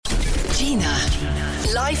Gina.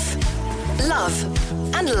 Life,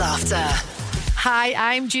 love, and laughter. Hi,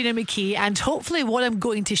 I'm Gina McKee, and hopefully what I'm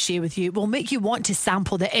going to share with you will make you want to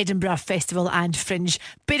sample the Edinburgh Festival and Fringe,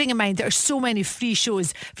 bearing in mind there are so many free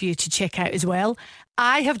shows for you to check out as well.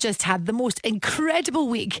 I have just had the most incredible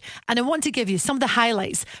week, and I want to give you some of the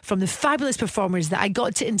highlights from the fabulous performers that I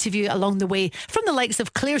got to interview along the way, from the likes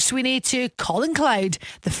of Claire Sweeney to Colin Cloud,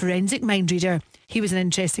 the forensic mind reader. He was an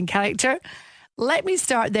interesting character. Let me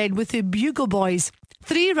start then with the Bugle Boys.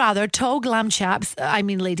 3 rather tall glam chaps,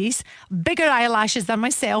 ladies, bigger eyelashes than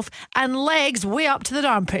myself and legs way up to their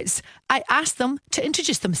armpits. I asked them to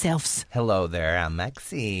introduce themselves. Hello there, I'm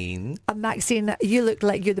Maxine. Maxine, you look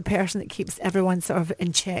like you're the person that keeps everyone sort of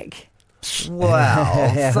in check.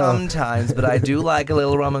 Well, sometimes, but I do like a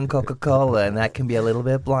little rum and Coca-Cola, and that can be a little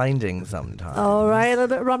bit blinding sometimes. All right, a little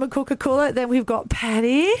bit of rum and Coca-Cola. Then we've got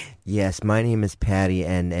Patty. Yes, my name is Patty,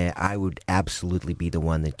 and I would absolutely be the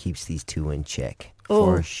one that keeps these two in check.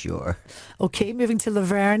 For sure. Okay, moving to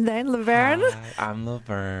Laverne then. Laverne. Hi, I'm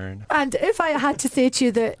Laverne. And if I had to say to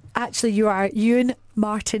you that actually you are Ewan,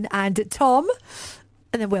 Martin and Tom,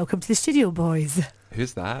 and then welcome to the studio, boys.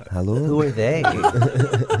 Who's that? Hello. Who are they?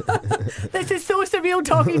 This is so surreal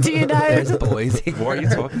talking to you now. There's boys. What are you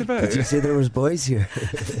talking about? Did you say there was boys here?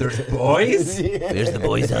 There's boys? There's the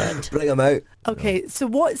boys out. Bring them out. Okay, so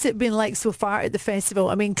what's it been like so far at the festival?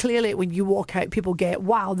 I mean, clearly when you walk out, people get,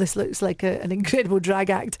 wow, this looks like an incredible drag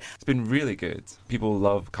act. It's been really good. People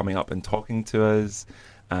love coming up and talking to us.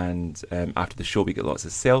 And after the show, we get lots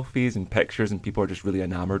of selfies and pictures, and people are just really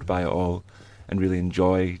enamoured by it all and really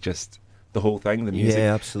enjoy just the whole thing, the music.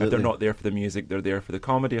 Yeah, absolutely. If they're not there for the music, they're there for the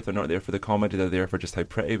comedy. If they're not there for the comedy, they're there for just how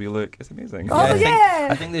pretty we look. It's amazing. Oh,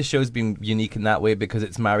 I think this show's been unique in that way because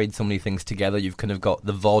it's married so many things together. You've kind of got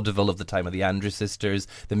the vaudeville of the time of the Andrews Sisters,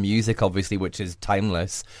 the music, obviously, which is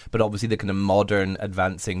timeless, but obviously the kind of modern,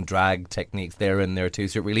 advancing drag techniques there in there too.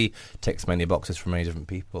 So it really ticks many boxes for many different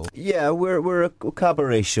people. Yeah, we're a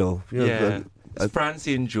cabaret show. Yeah. It's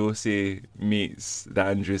Francie and Josie meets the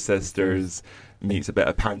Andrews Sisters, meets a bit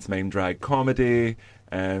of pantomime drag comedy,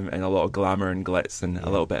 and a lot of glamour and glitz and a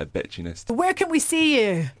little bit of bitchiness. Where can we see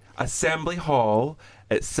you? Assembly Hall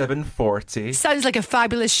at 7:40. Sounds like a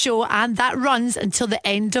fabulous show, and that runs until the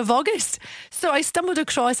end of August. So I stumbled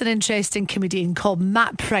across an interesting comedian called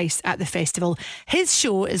Matt Price at the festival. His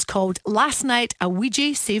show is called Last Night a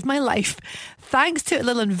Ouija Saved My Life. Thanks to a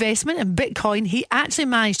little investment in Bitcoin, he actually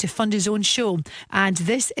managed to fund his own show, and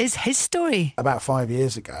this is his story. About 5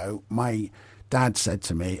 years ago, my dad said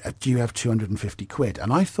to me, do you have 250 quid?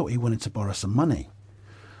 And I thought he wanted to borrow some money.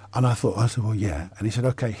 And I said, well, yeah. And he said,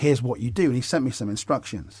 okay, here's what you do. And he sent me some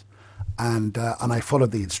instructions. And I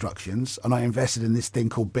followed the instructions, and I invested in this thing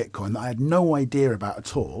called Bitcoin that I had no idea about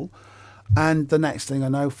at all. And the next thing I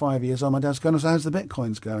know, 5 years on, my dad's going, how's the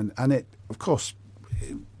Bitcoins going? And it, of course,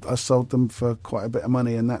 I sold them for quite a bit of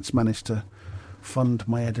money, and that's managed to fund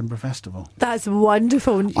my Edinburgh Festival. That's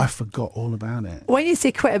wonderful. I forgot all about it. When you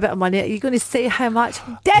say quite a bit of money, are you going to say how much?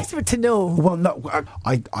 I'm desperate to know. Well, no,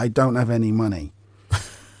 I don't have any money.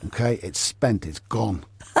 Okay, it's spent, it's gone.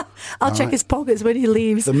 I'll check his pockets when he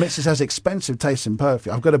leaves. The missus has expensive taste in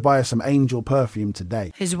perfume. I've got to buy her some Angel perfume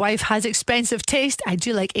today. His wife has expensive taste. I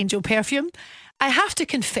do like Angel perfume. I have to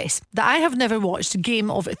confess that I have never watched Game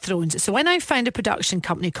of Thrones. So when I found a production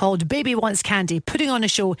company called Baby Wants Candy putting on a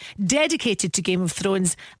show dedicated to Game of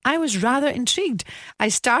Thrones, I was rather intrigued. I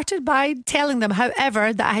started by telling them,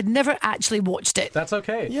 however, that I had never actually watched it. That's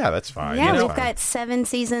okay. Yeah, that's fine. Yeah, That's we've fine. got 7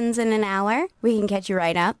 seasons in an hour. We can catch you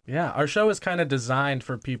right up. Yeah, our show is kind of designed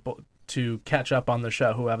for people to catch up on the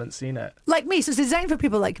show who haven't seen it. Like me, so it's designed for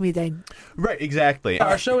people like me then. Right, exactly.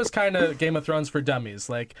 Our show is kind of Game of Thrones for dummies.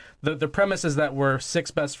 Like the premise is that we're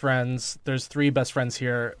 6 best friends. There's 3 best friends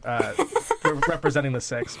here representing the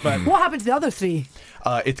 6. But What happened to the other 3?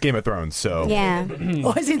 It's Game of Thrones, so... Yeah.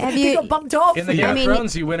 Oh, is it, Have they you- got bumped off? in the Game I of mean-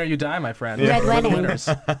 Thrones, you win or you die, my friend. Red We're the Wedding. winners.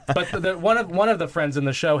 But one of the friends in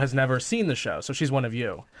the show has never seen the show, so she's one of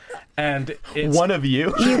you. And it's One of you?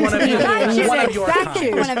 one of you. Thank you. One of your Thank kind.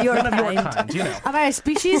 you. One of your One of your kind. kind, you know. Am I a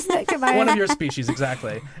species? Am I One of your species,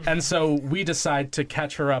 exactly. And so we decide to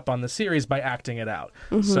catch her up on the series by acting it out.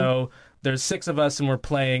 So there's 6 of us, and we're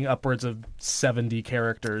playing upwards of 70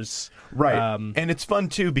 characters. Right. And it's fun,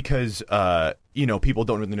 too, because people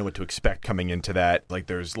don't really know what to expect coming into that. Like,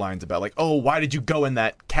 there's lines about, like, oh, why did you go in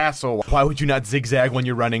that castle? Why would you not zigzag when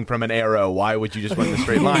you're running from an arrow? Why would you just run in a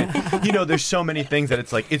straight line? There's so many things that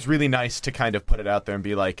it's like, it's really nice to kind of put it out there and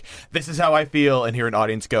be like, this is how I feel, and hear an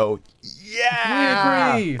audience go,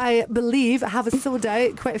 yeah! We agree. I believe I have a sold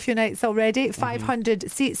out quite a few nights already, 500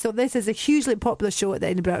 seats. So this is a hugely popular show at the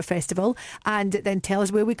Edinburgh Festival. And then tell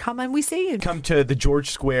us where we come and we see you. Come to the George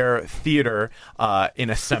Square Theatre in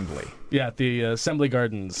Assembly. Yeah, at the Assembly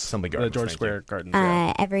Gardens. The George Square Gardens.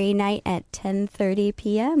 Yeah. Every night at 10:30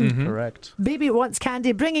 p.m. Correct. Baby Wants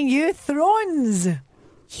Candy bringing you Thrones.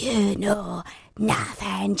 You know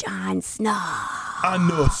nothing, Jon Snow. I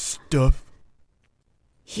know stuff.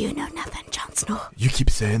 You know nothing, Jon Snow. You keep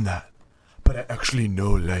saying that, but I actually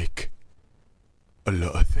know, like, a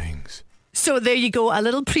lot of things. So there you go, a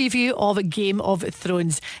little preview of Game of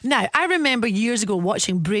Thrones. Now, I remember years ago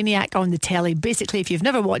watching Brainiac on the telly. Basically, if you've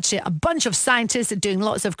never watched it, a bunch of scientists doing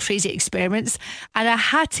lots of crazy experiments. And I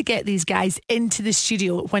had to get these guys into the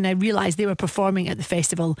studio when I realised they were performing at the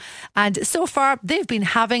festival. And so far, they've been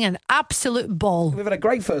having an absolute ball. We've had a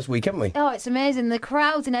great first week, haven't we? Oh, it's amazing. The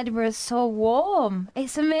crowds in Edinburgh are so warm.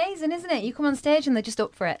 It's amazing, isn't it? You come on stage and they're just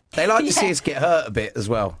up for it. They like to see us get hurt a bit as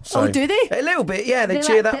well. So. Oh, do they? A little bit, yeah. They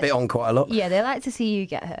cheer that bit on quite a lot. Yeah, they like to see you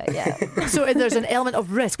get hurt, yeah. So there's an element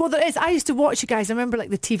of risk. Well, there is. I used to watch you guys. I remember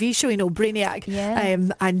like the TV show, Brainiac. Yeah.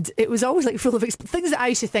 And it was always like full of things that I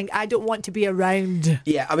used to think I don't want to be around.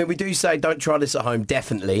 Yeah, I mean, we do say don't try this at home,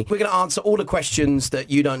 definitely. We're going to answer all the questions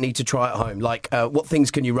that you don't need to try at home. Like, what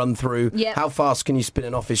things can you run through? Yep. How fast can you spin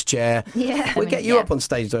an office chair? Yeah. We'll get you up on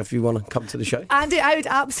stage, though, if you want to come to the show. Andy, I would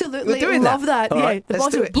absolutely We're doing love that. All Yeah, right, the let's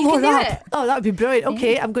boss do would it. blow You can do up. it. Oh, that would be brilliant.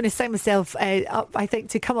 Okay, I'm going to sign myself up, I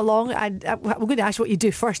think, to come along. And I'm going to ask what you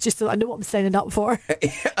do first, just so I know what I'm signing up for.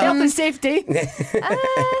 Health and safety.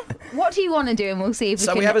 What do you want to do? And we'll see if we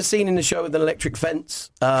So can... we have a scene in the show with an electric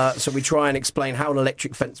fence. So we try and explain how an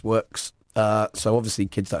electric fence works. So obviously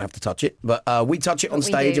kids don't have to touch it, but we touch it on But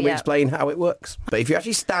we stage do, and we yeah. explain how it works. But if you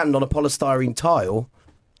actually stand on a polystyrene tile,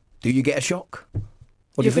 do you get a shock?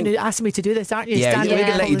 What do You're you going think? to ask me to do this, aren't you? Yeah, Stand we're there.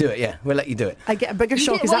 going to let you do it. Yeah, we'll let you do it. I get a bigger You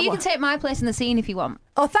shock. can, Is well, that you what? can take my place in the scene if you want.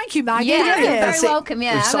 Oh, thank you, Maggie. Yeah, you're Brilliant. very That's it. welcome.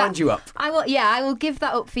 Yeah, We've signed you up. I will. Yeah, I will give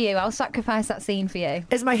that up for you. I'll sacrifice that scene for you.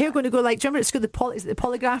 Is my hair going to go like? Do you remember at school is it the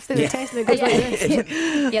polygraph thing? Yeah. The test and it goes like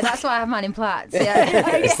this. Yeah, that's why I have mine in plaits.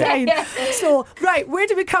 Yeah. Fine. So, right, where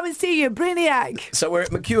do we come and see you, Brainiac? So we're at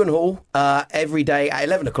McEwen Hall every day at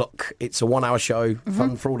 11 o'clock. It's a 1 hour show,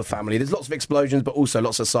 fun for all the family. There's lots of explosions, but also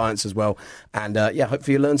lots of science as well. And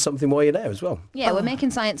hopefully you learn something while you're there as well. Yeah, we're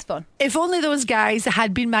making science fun. If only those guys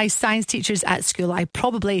had been my science teachers at school, I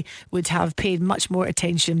probably would have paid much more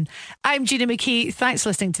attention. I'm Gina McKee. Thanks for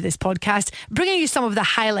listening to this podcast, bringing you some of the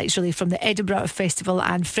highlights really from the Edinburgh Festival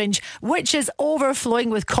and Fringe, which is overflowing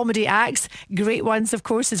with comedy acts, great ones of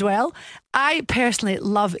course as well. I personally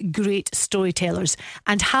love great storytellers,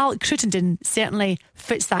 and Hal Crittenden certainly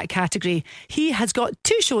fits that category. He has got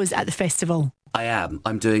 2 shows at the festival. I am.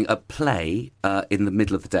 I'm doing a play in the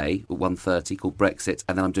middle of the day at 1:30 called Brexit,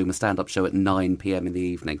 and then I'm doing a stand-up show at 9 p.m. in the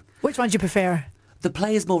evening. Which one do you prefer? The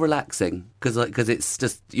play is more relaxing because it's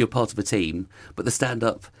just you're part of a team, but the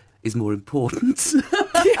stand-up is more important.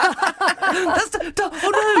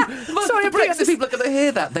 Oh no! Sorry, Brexit people are going to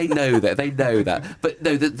hear that. They know that. But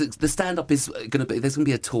no, the stand-up is going to be. There's going to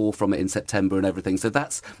be a tour from it in September and everything. So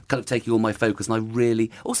that's kind of taking all my focus. And I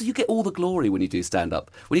really also you get all the glory when you do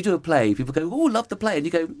stand-up. When you do a play, people go, "Oh, love the play," and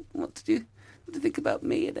you go, "What did you think about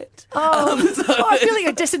me in it?" I feel like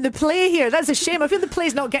you're dissing the play here. That's a shame. I feel the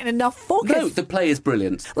play's not getting enough focus. No, the play is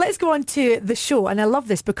brilliant. Let's go on to the show, and I love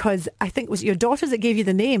this because I think it was your daughters that gave you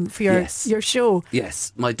the name for your show.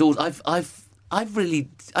 Yes, my daughter.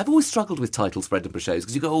 I've always struggled with titles for Edinburgh shows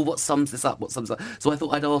because you go, oh, what sums this up? What sums that? So I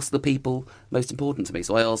thought I'd ask the people most important to me.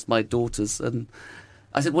 So I asked my daughters, and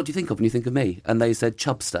I said, "What do you think of when you think of me?" And they said,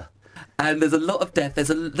 "Chubster." And there's a lot of death. There's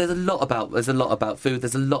a lot about food.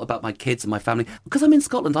 There's a lot about my kids and my family. Because I'm in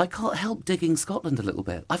Scotland, I can't help digging Scotland a little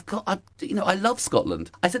bit. I love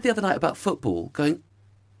Scotland. I said the other night about football, going,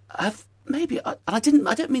 I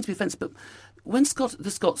don't mean to be offensive, but when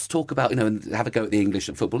the Scots talk about, and have a go at the English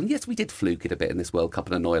at football, and yes, we did fluke it a bit in this World Cup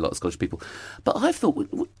and annoy a lot of Scottish people, but I've thought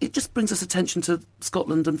it just brings us attention to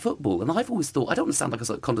Scotland and football, and I've always thought, I don't want to sound like a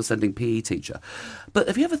sort of condescending PE teacher, but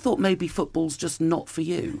have you ever thought maybe football's just not for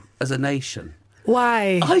you as a nation?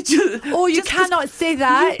 Why? You cannot say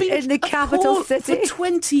that in the capital city. For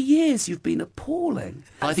 20 years, you've been appalling.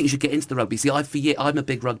 I think you should get into the rugby. See, I'm a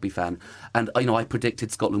big rugby fan, and I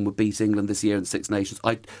predicted Scotland would beat England this year in Six Nations.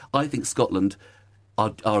 I think Scotland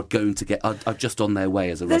are going to get are just on their way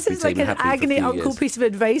as a This rugby is like team. an and have been for a agony few uncle years. piece of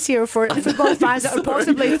advice here for the football fans that are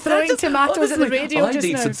possibly throwing tomatoes at the radio I just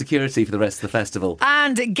need now. some security for the rest of the festival.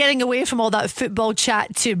 And getting away from all that football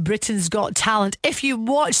chat to Britain's Got Talent. If you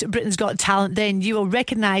watch Britain's Got Talent, then you will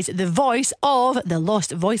recognise the voice of the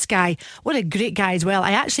Lost Voice guy. What a great guy as well.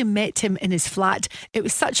 I actually met him in his flat. It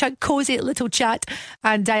was such a cosy little chat.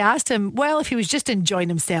 And I asked him, well, if he was just enjoying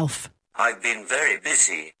himself. I've been very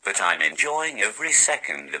busy, but I'm enjoying every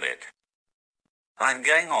second of it. I'm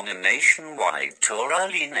going on a nationwide tour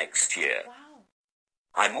early next year. Wow.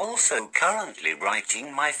 I'm also currently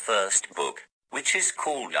writing my first book, which is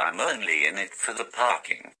called I'm Only in It for the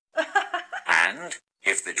Parking. And,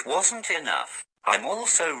 if that wasn't enough, I'm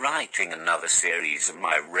also writing another series of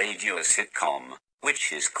my radio sitcom,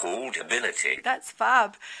 which is called Ability. That's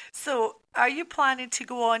fab. So, are you planning to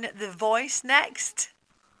go on The Voice next?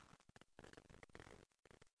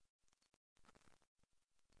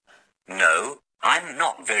 No, I'm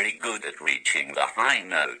not very good at reaching the high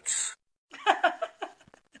notes.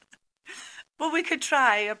 Well, we could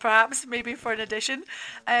try, perhaps, maybe for an audition.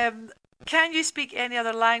 Can you speak any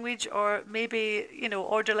other language, or maybe,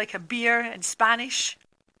 order like a beer in Spanish?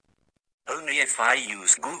 Only if I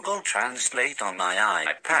use Google Translate on my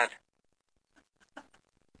iPad.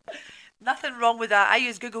 Nothing wrong with that. I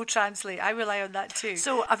use Google Translate. I rely on that too.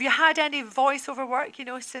 So, have you had any voiceover work,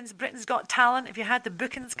 since Britain's Got Talent? Have you had the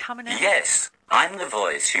bookings coming in? Yes, I'm the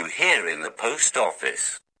voice you hear in the post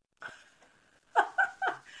office.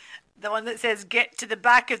 The one that says, get to the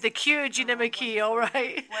back of the queue, Gina McKee, all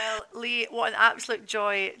right? Well, Lee, what an absolute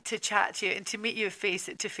joy to chat to you and to meet you face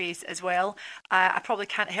to face as well. I probably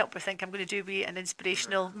can't help but think I'm going to do an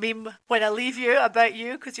inspirational meme when I leave you about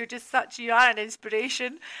you, because you are an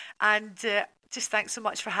inspiration. And just thanks so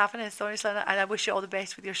much for having us, honestly, and I wish you all the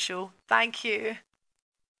best with your show. Thank you.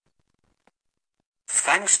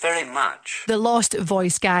 Thanks very much. The Lost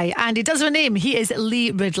Voice guy, and he does have a name. He is Lee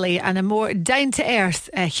Ridley, and a more down-to-earth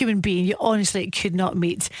human being you honestly could not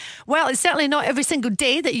meet. Well, it's certainly not every single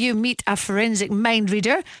day that you meet a forensic mind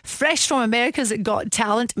reader. Fresh from America's Got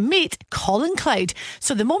Talent, meet Colin Cloud.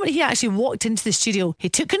 So the moment he actually walked into the studio, he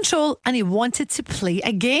took control and he wanted to play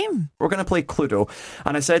a game. We're going to play Cluedo,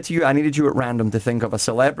 and I said to you I needed you at random to think of a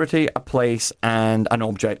celebrity, a place and an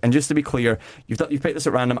object. And just to be clear, you've picked this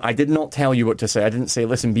at random. I did not tell you what to say. I didn't say,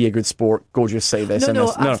 listen, be a good sport, go just say this and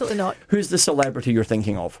this. No, absolutely not. Who's the celebrity you're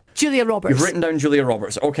thinking of? Julia Roberts. You've written down Julia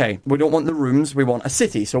Roberts. Okay, we don't want the rooms, we want a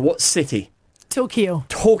city. So what city? Tokyo.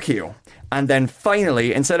 And then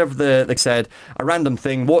finally, instead of like said, a random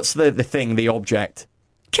thing, what's the thing, the object?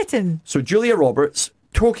 Kitten. So Julia Roberts,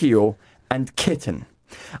 Tokyo and kitten.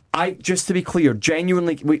 Just to be clear,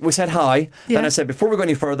 genuinely, we said hi. Yeah. Then I said, before we go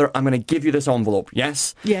any further, I'm going to give you this envelope.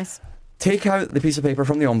 Yes? Yes. Take out the piece of paper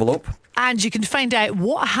from the envelope. And you can find out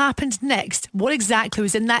what happened next, what exactly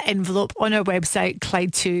was in that envelope on our website,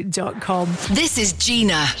 Clyde2.com. This is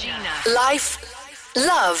Gina. Life,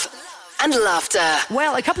 love and laughter.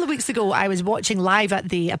 Well, a couple of weeks ago, I was watching live at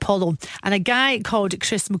the Apollo, and a guy called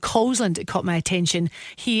Chris McCausland caught my attention.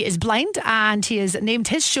 He is blind, and he has named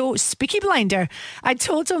his show Spooky Blinder. I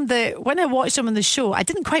told him that when I watched him on the show, I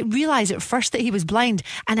didn't quite realise at first that he was blind,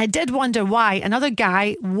 and I did wonder why another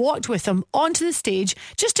guy walked with him onto the stage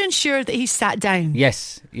just to ensure that he sat down.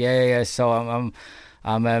 Yes, yeah. So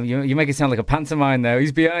you make it sound like a pantomime now.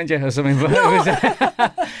 He's behind you or something.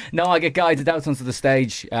 No, I get guided out onto the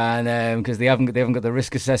stage, and because they haven't got the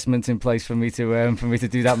risk assessment in place for me to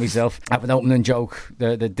do that myself. I have an opening joke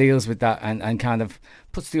that deals with that and kind of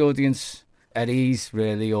puts the audience at ease,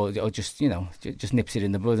 really, or just just nips it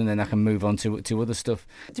in the bud, and then I can move on to other stuff.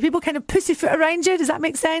 Do people kind of pussyfoot around you? Does that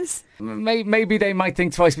make sense? Maybe they might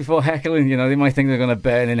think twice before heckling. They might think they're going to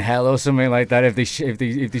burn in hell or something like that if they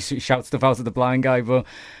shout stuff out at the blind guy. But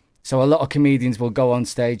so a lot of comedians will go on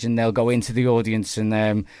stage and they'll go into the audience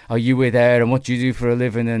and are you were there and what do you do for a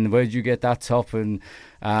living and where did you get that top and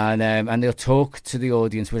they'll talk to the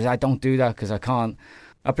audience, whereas I don't do that because I can't.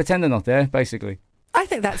 I pretend they're not there, basically. I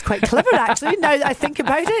think that's quite clever, actually. Now that I think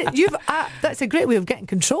about it, that's a great way of getting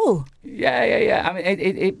control. Yeah. I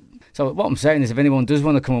mean, so what I'm saying is, if anyone does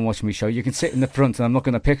want to come and watch my show, you can sit in the front, and I'm not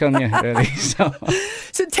going to pick on you, really.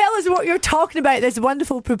 So tell us what you're talking about. This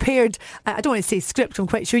wonderful prepared. I don't want to say script. I'm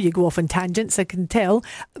quite sure you go off on tangents. I can tell.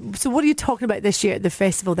 So what are you talking about this year at the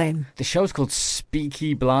festival then? The show's called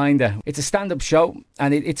Spooky Blinder. It's a stand-up show,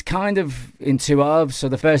 and it's kind of in two halves. So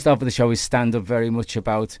the first half of the show is stand-up, very much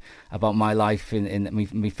about my life in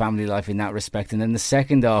my family life in that respect, and then the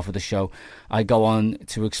second half of the show, I go on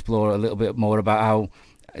to explore a little bit more about how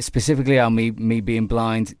specifically how me being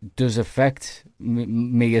blind does affect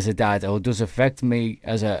me as a dad, or does affect me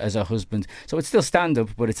as a husband. So it's still stand-up,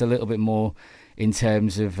 but it's a little bit more in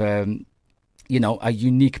terms of, a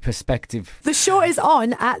unique perspective. The show is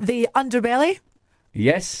on at the Underbelly.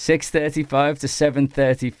 Yes, 6:35 to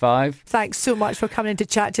 7:35. Thanks so much for coming in to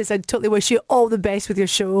chat to us. I totally wish you all the best with your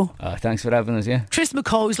show. Thanks for having us, yeah. Chris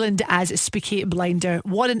McCausland as Spooky Blinder.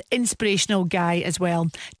 What an inspirational guy as well.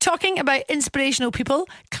 Talking about inspirational people,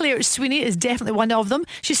 Claire Sweeney is definitely one of them.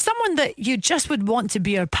 She's someone that you just would want to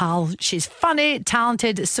be her pal. She's funny,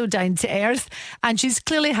 talented, so down to earth, and she's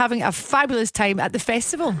clearly having a fabulous time at the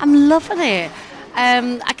festival. I'm loving it.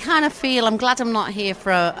 I kind of feel I'm glad I'm not here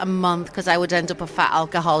for a month, because I would end up a fat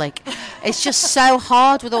alcoholic. It's just so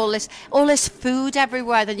hard with all this food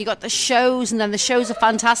everywhere. Then you got the shows, and then the shows are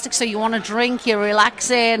fantastic, so you want to drink, you're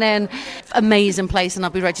relaxing, and amazing place, and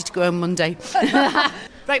I'll be ready to go on Monday.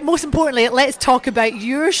 Right, most importantly, let's talk about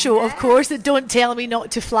your show, of course, Don't Tell Me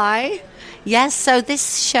Not to Fly. Yes, so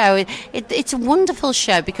this show, it's a wonderful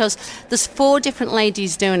show, because there's 4 different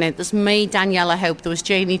ladies doing it. There's me, Daniela Hope, there was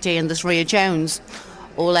Janie D, and there's Rhea Jones,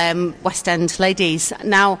 all West End ladies.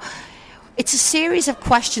 Now, it's a series of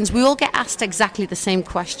questions. We all get asked exactly the same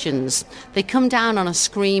questions. They come down on a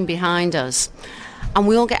screen behind us, and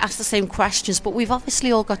we all get asked the same questions, but we've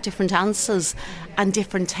obviously all got different answers and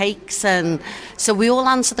different takes, and so we all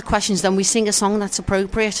answer the questions, then we sing a song that's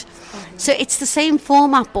appropriate. So it's the same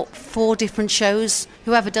format, but 4 different shows.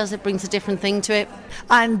 Whoever does it brings a different thing to it.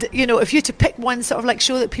 And, if you had to pick one sort of like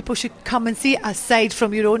show that people should come and see, aside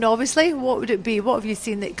from your own, obviously, what would it be? What have you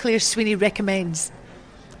seen that Claire Sweeney recommends?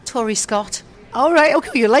 Tori Scott. All right,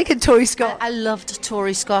 okay, you're liking Tori Scott. I loved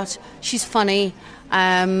Tori Scott. She's funny.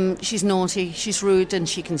 She's naughty, she's rude, and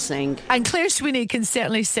she can sing. And Claire Sweeney can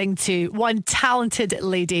certainly sing too. One talented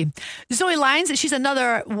lady. Zoe Lyons, she's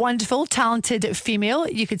another wonderful, talented female.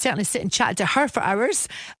 You could certainly sit and chat to her for hours.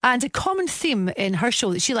 And a common theme in her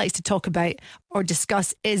show that she likes to talk about or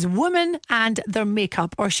discuss is women and their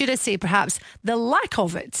makeup, or should I say perhaps the lack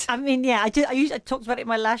of it. I mean, yeah, I talked about it in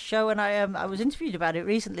my last show, and I was interviewed about it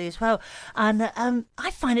recently as well. And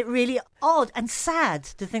I find it really odd and sad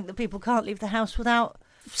to think that people can't leave the house without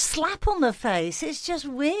slap on their face. It's just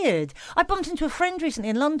weird. I bumped into a friend recently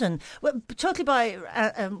in London, totally by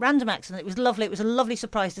random accident. It was lovely. It was a lovely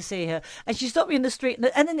surprise to see her. And she stopped me in the street,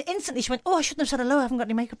 and then instantly she went, "Oh, I shouldn't have said hello. I haven't got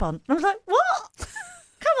any makeup on." And I was like, "What?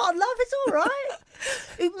 Come on, love, it's all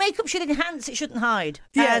right." Makeup should enhance, it shouldn't hide.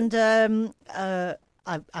 Yeah. And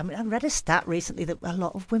I read a stat recently that a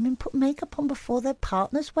lot of women put makeup on before their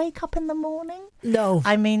partners wake up in the morning. No.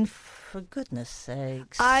 I mean, for goodness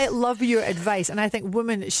sakes. I love your advice, and I think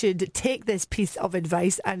women should take this piece of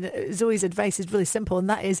advice, and Zoe's advice is really simple, and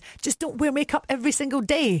that is just don't wear makeup every single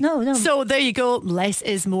day. No. So there you go, less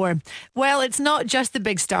is more. Well, it's not just the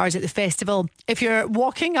big stars at the festival. If you're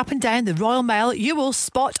walking up and down the Royal Mile, you will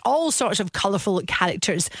spot all sorts of colourful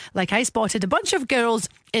characters. Like I spotted a bunch of girls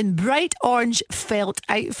in bright orange felt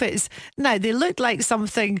outfits. Now, they looked like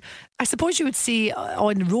something I suppose you would see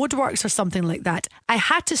on roadworks or something like that. I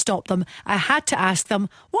had to stop them. I had to ask them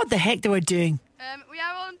what the heck they were doing. We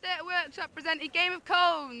are on Data Workshop presenting Game of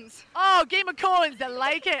Cones. Oh, Game of Cones, I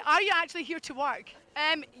like it. Are you actually here to work?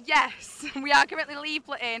 Yes, we are currently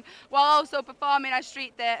leafleting while also performing our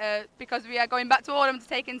street theatre, because we are going back to Oldham to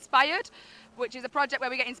take Inspired, which is a project where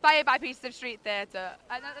we get inspired by pieces of street theatre.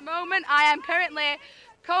 And at the moment, I am currently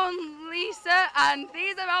Cone Lisa, and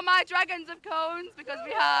these are all my dragons of cones, because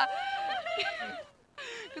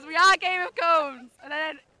we are Game of Cones. And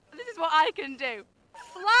then this is what I can do.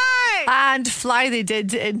 Fly! And fly they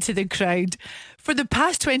did into the crowd. For the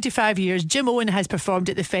past 25 years, Jim Owen has performed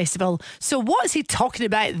at the festival. So what's he talking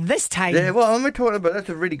about this time? Yeah, what am I talking about? That's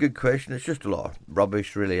a really good question. It's just a lot of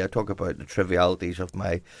rubbish, really. I talk about the trivialities of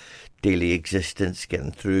my daily existence,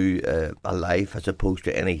 getting through a life, as opposed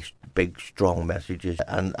to any big, strong messages.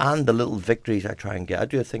 And the little victories I try and get. I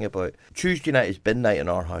do a thing about Tuesday night is bin night in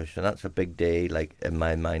our house, and that's a big day, like, in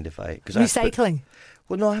my mind. Recycling?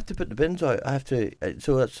 Well, no, I have to put the bins out. I have to,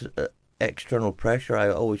 so that's external pressure. I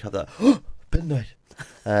always have that, bin night.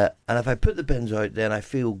 And if I put the bins out, then I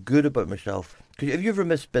feel good about myself. Have you ever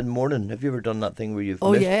missed bin morning? Have you ever done that thing where you've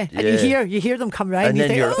missed? Yeah. And you hear them come round, and you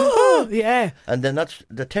then think, oh, yeah. And then that's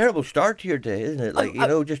the terrible start to your day, isn't it? Like,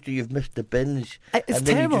 just you've missed the bins. It's and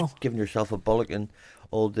then terrible. You're just giving yourself a bollocking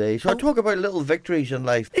all day. So I talk about little victories in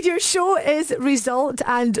life. Your show is Result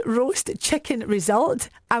and Roast Chicken Result.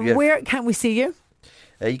 And where can we see you?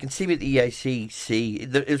 You can see me at the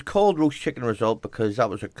EICC. It was called Roast Chicken Result because that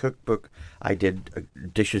was a cookbook I did,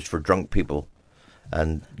 dishes for drunk people.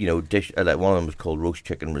 And, you know, like one of them was called Roast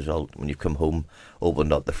Chicken Result. When you come home,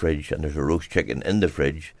 opened up the fridge, and there's a roast chicken in the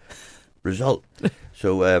fridge. Result.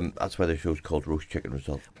 So that's why the show's called Roast Chicken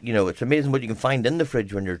Result. You know, it's amazing what you can find in the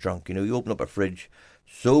fridge when you're drunk. You know, you open up a fridge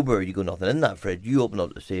sober, you go, nothing in that fridge. You open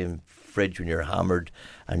up the same fridge when you're hammered,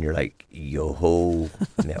 and you're like, yo-ho,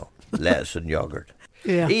 no, lettuce and yogurt.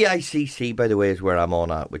 Yeah. EICC, by the way, is where I'm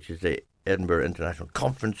on at, which is the Edinburgh International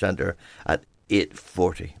Conference Centre at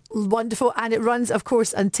 8:40. Wonderful. And it runs, of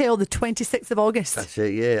course, until the 26th of August. That's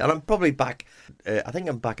it, yeah. And I'm probably back, I think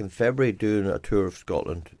I'm back in February doing a tour of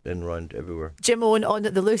Scotland in round everywhere. Jim Owen on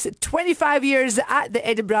The Loose. 25 years at the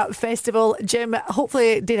Edinburgh Festival. Jim,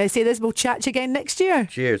 hopefully, did I say this? We'll chat to you again next year.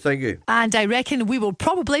 Cheers, thank you. And I reckon we will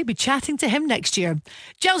probably be chatting to him next year.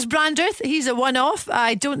 Giles Brandreth, he's a one-off.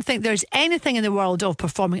 I don't think there's anything in the world of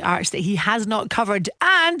performing arts that he has not covered.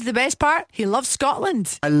 And the best part, he loves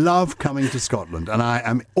Scotland. I love coming to Scotland, and I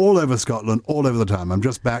am all over Scotland, all over the time. I'm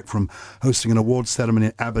just back from hosting an awards ceremony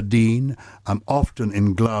in Aberdeen. I'm often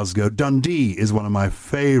in Glasgow. Dundee is one of my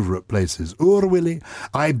favourite places. Urwilly.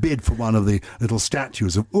 I bid for one of the little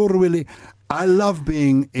statues of Urwilly. I love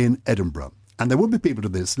being in Edinburgh. And there will be people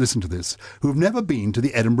listen to this, who have never been to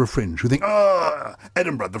the Edinburgh Fringe, who think,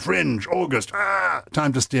 Edinburgh, the Fringe, August,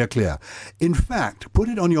 time to steer clear. In fact, put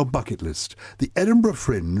it on your bucket list. The Edinburgh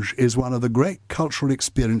Fringe is one of the great cultural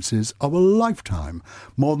experiences of a lifetime.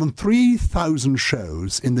 More than 3,000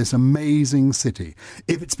 shows in this amazing city.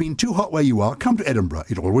 If it's been too hot where you are, come to Edinburgh.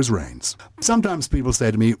 It always rains. Sometimes people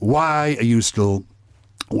say to me, why are you still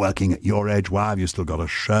working at your age? Why have you still got a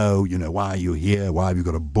show? You know, why are you here? Why have you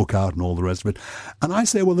got a book out and all the rest of it? And I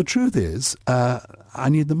say, well, the truth is, I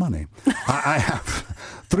need the money. I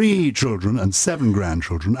have 3 children and 7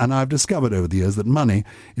 grandchildren, and I've discovered over the years that money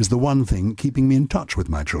is the one thing keeping me in touch with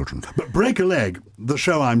my children. But Break a Leg, the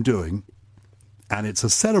show I'm doing, and it's a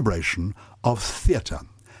celebration of theatre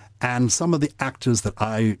and some of the actors that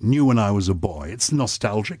I knew when I was a boy. It's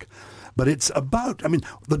nostalgic. But it's about, I mean,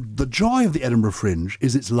 the joy of the Edinburgh Fringe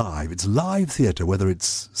is it's live theatre, whether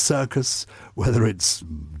it's circus, whether it's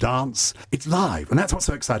dance, it's live. And that's what's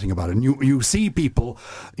so exciting about it. And you see people,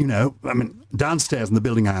 you know, I mean, downstairs in the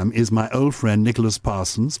building I am is my old friend Nicholas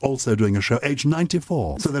Parsons, also doing a show, age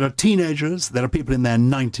 94. So there are teenagers, there are people in their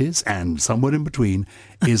 90s, and somewhere in between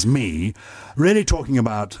is me, really talking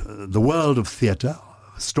about the world of theatre,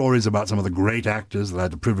 stories about some of the great actors that I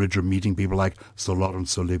had the privilege of meeting, people like Sir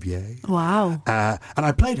Laurence Olivier. Wow. And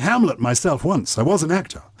I played Hamlet myself once. I was an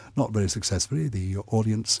actor. Not very successfully. The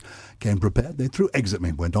audience came prepared. They threw eggs at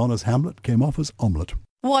me. Went on as Hamlet, came off as omelette.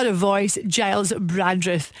 What a voice, Giles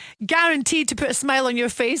Brandreth. Guaranteed to put a smile on your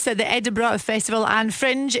face at the Edinburgh Festival and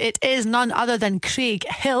Fringe. It is none other than Craig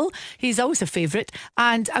Hill. He's always a favourite.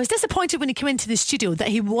 And I was disappointed when he came into the studio that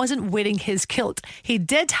he wasn't wearing his kilt. He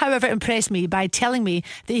did, however, impress me by telling me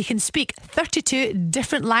that he can speak 32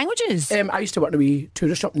 different languages. I used to work in a wee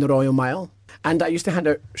tourist shop in the Royal Mile. And I used to hand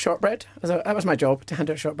out shortbread. That was my job, to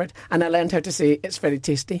hand out shortbread. And I learned how to say it's very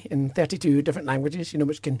tasty in 32 different languages, you know,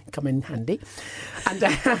 which can come in handy. And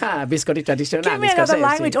biscotti tradizionali. Give me another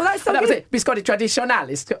language. Oh, that's so that good. Was it. Biscotti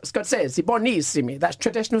tradizionali, Scozzesi, buonissimi. That's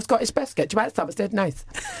traditional Scottish biscuit. You might have thought it was dead nice.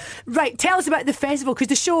 Right, tell us about the festival, because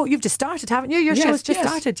the show, you've just started, haven't you? Your show's just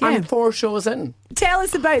started. Yeah. I'm 4 shows in. Tell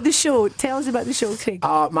us about the show. Tell us about the show, Craig.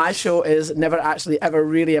 My show is never actually ever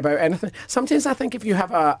really about anything. Sometimes I think if you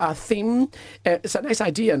have a theme, it's a nice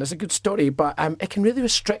idea and it's a good story, but it can really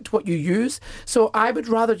restrict what you use. So I would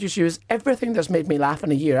rather just use everything that's made me laugh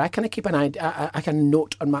in a year. I kind of keep I can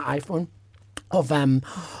note on my iPhone of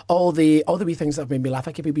all the wee things that have made me laugh.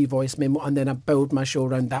 I keep a wee voice memo, and then I build my show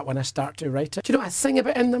around that when I start to write it. Do you know, I sing a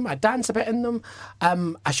bit in them, I dance a bit in them.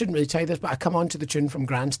 I shouldn't really tell you this, but I come on to the tune from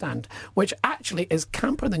Grandstand, which actually is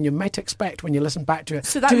camper than you might expect when you listen back to it.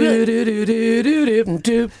 So that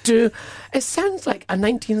It sounds like a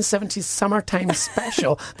 1970s summertime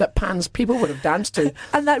special that Pan's People would have danced to.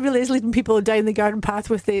 And that really is leading people down the garden path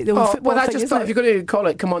with the old football well, I thing, just thought if you're going to call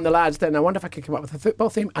it Come On the Lads, then I wonder if I could come up with a football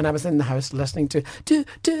theme. And I was in the house listening to and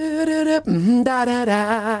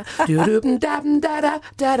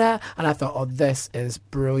I thought, oh, this is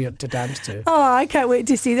brilliant to dance to. Oh, I can't wait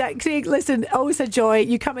to see that. Craig, listen, always a joy.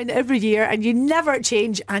 You come in every year and you never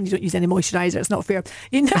change, and you don't use any moisturiser. It's not fair.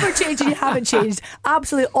 You never change and you haven't changed.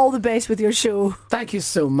 Absolutely all the best with your show. Thank you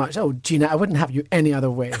so much. Oh, Gina, I wouldn't have you any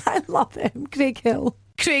other way. I love him. Craig Hill.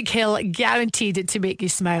 Craig Hill, guaranteed to make you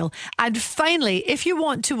smile. And finally, if you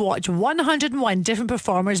want to watch 101 different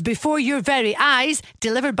performers before your very eyes,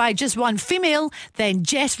 delivered by just one female, then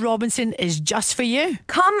Jess Robinson is just for you.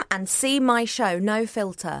 Come and see my show, No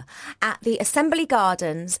Filter, at the Assembly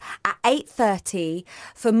Gardens at 8:30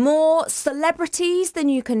 for more celebrities than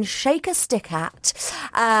you can shake a stick at.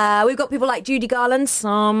 We've got people like Judy Garland,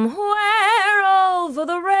 Somewhere Over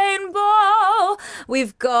the Rainbow.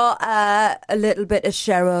 We've got a little bit of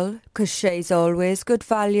Cheryl, because she's always good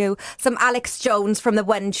value. Some Alex Jones from The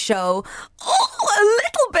Wen Show. Oh, a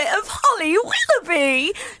little bit of Holly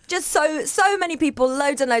Willoughby. Just so many people,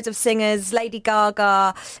 loads and loads of singers. Lady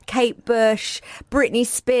Gaga, Kate Bush, Britney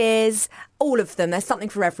Spears. All of them. There's something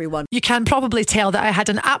for everyone. You can probably tell that I had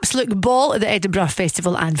an absolute ball at the Edinburgh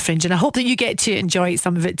Festival and Fringe, and I hope that you get to enjoy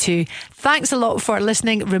some of it too. Thanks a lot for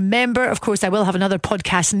listening. Remember, of course, I will have another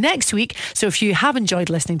podcast next week, so if you have enjoyed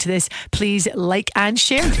listening to this, please like and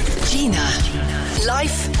share. Gina.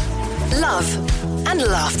 Life, love and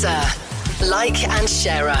laughter. Like and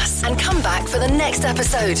share us, and come back for the next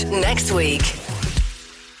episode next week.